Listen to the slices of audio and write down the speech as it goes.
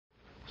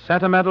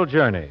Sentimental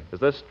Journey. Is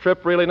this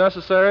trip really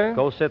necessary?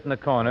 Go sit in the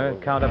corner,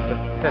 count up to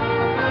 50.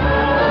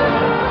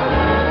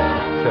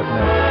 Sit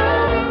next.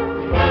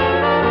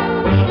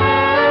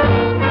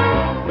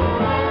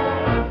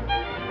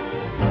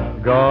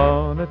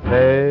 Gonna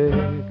take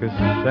a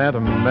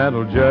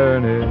sentimental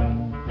journey.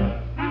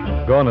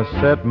 Gonna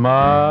set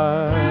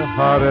my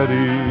heart at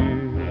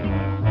ease.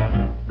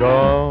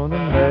 Gonna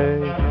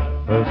make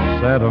a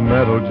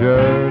sentimental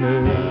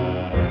journey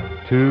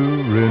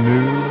to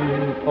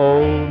renew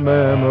old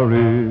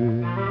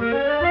memories.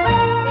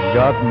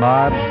 Got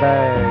my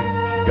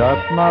bag,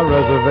 got my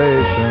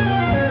reservation.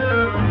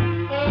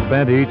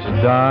 Spent each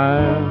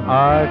dime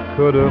I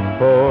could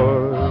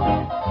afford.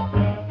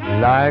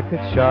 Like a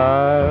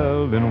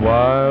child in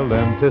wild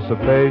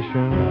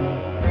anticipation,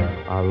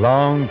 I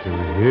long to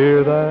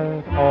hear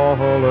that all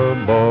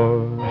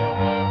aboard.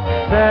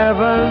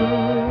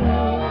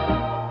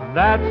 7,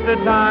 that's the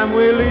time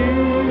we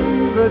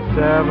leave at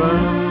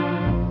 7.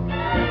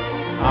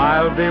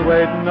 I'll be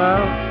waiting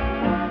up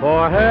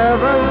for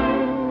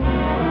heaven,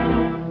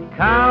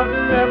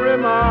 counting every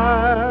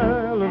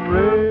mile of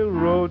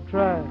railroad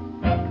track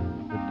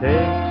that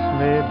takes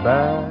me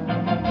back.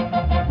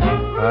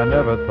 I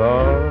never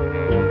thought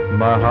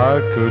my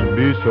heart could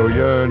be so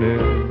yearning.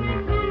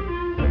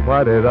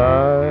 Why did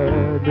I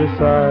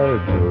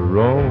decide to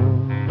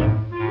roam?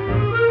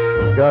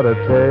 Gotta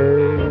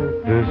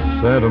take this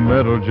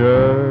sentimental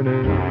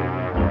journey,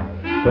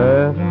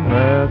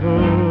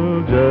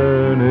 sentimental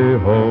journey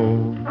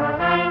home.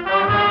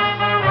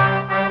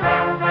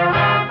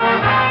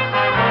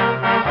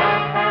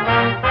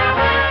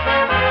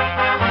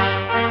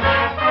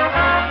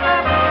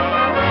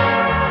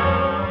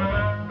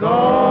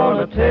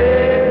 Gonna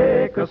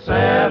take a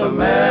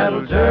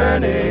sentimental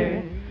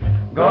journey,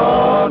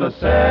 gonna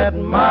set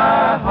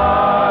my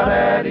heart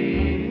at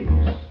ease.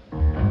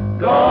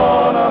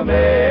 Gonna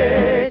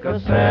make a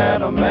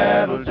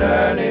sentimental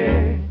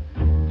journey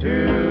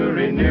to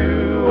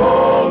renew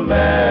old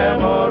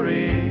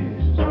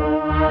memories.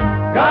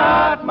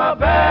 Got my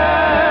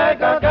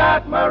bag, I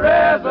got my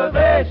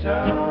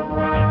reservation.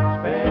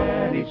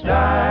 Spent each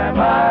dime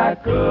I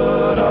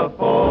could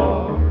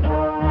afford.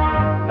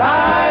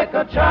 Like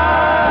a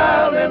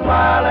child in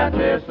wild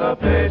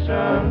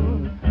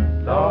anticipation,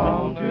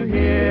 long to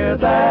hear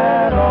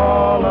that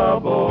all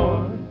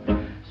aboard.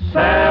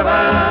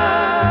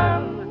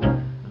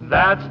 7,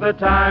 that's the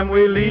time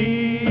we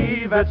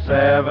leave at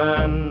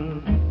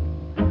 7.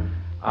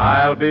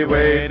 I'll be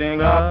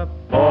waiting up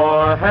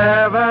for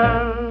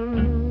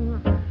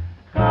heaven,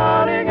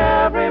 counting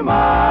every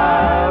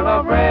mile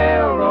of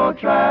railroad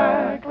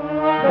track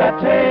that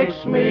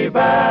takes me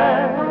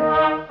back.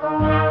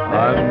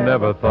 I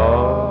never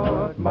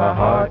thought my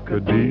heart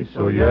could be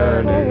so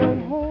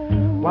yearning.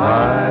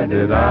 Why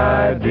did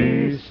I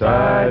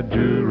decide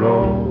to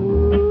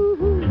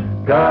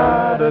roam?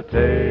 Gotta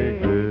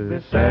take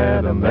this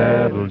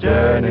sentimental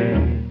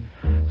journey,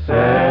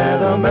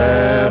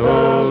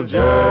 sentimental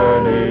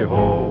journey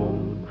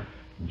home,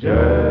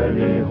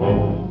 journey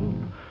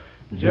home,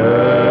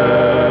 journey.